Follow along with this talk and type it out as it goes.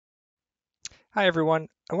Hi everyone.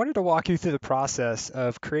 I wanted to walk you through the process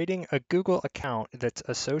of creating a Google account that's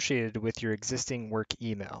associated with your existing work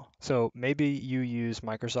email. So maybe you use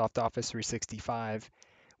Microsoft Office 365,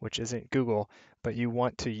 which isn't Google, but you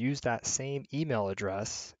want to use that same email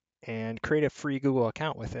address and create a free Google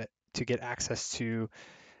account with it to get access to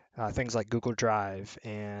things like Google Drive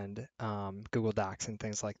and Google Docs and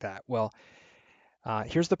things like that. Well,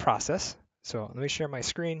 here's the process. So let me share my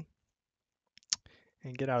screen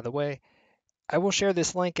and get out of the way. I will share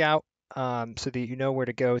this link out so that you know where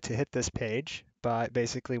to go to hit this page. But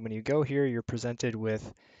basically, when you go here, you're presented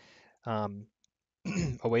with um,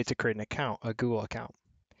 a way to create an account, a Google account.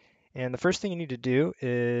 And the first thing you need to do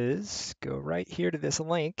is go right here to this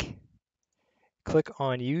link, click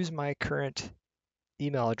on Use My Current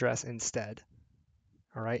Email Address instead.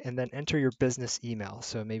 All right, and then enter your business email.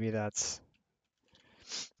 So maybe that's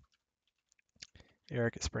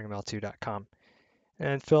eric@springml2.com.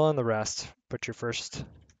 And fill in the rest. Put your first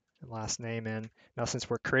and last name in. Now, since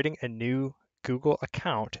we're creating a new Google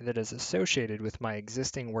account that is associated with my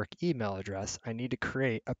existing work email address, I need to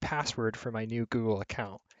create a password for my new Google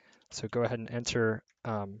account. So go ahead and enter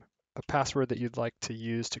a password that you'd like to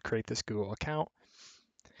use to create this Google account,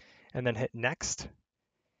 and then hit next.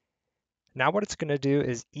 Now what it's going to do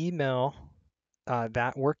is email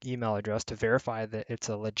that work email address to verify that it's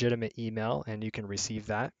a legitimate email and you can receive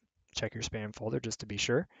that. Check your spam folder just to be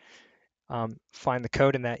sure. Find the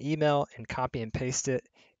code in that email and copy and paste it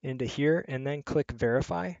into here and then click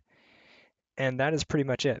verify. And that is pretty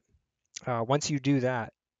much it. Once you do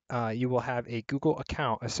that, you will have a Google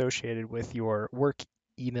account associated with your work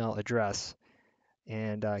email address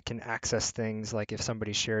and can access things like if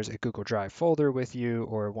somebody shares a Google Drive folder with you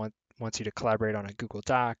or wants you to collaborate on a Google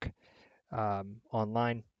Doc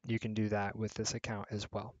online, you can do that with this account as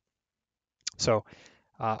well. So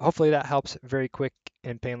hopefully that helps. Very quick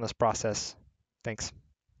and painless process. Thanks.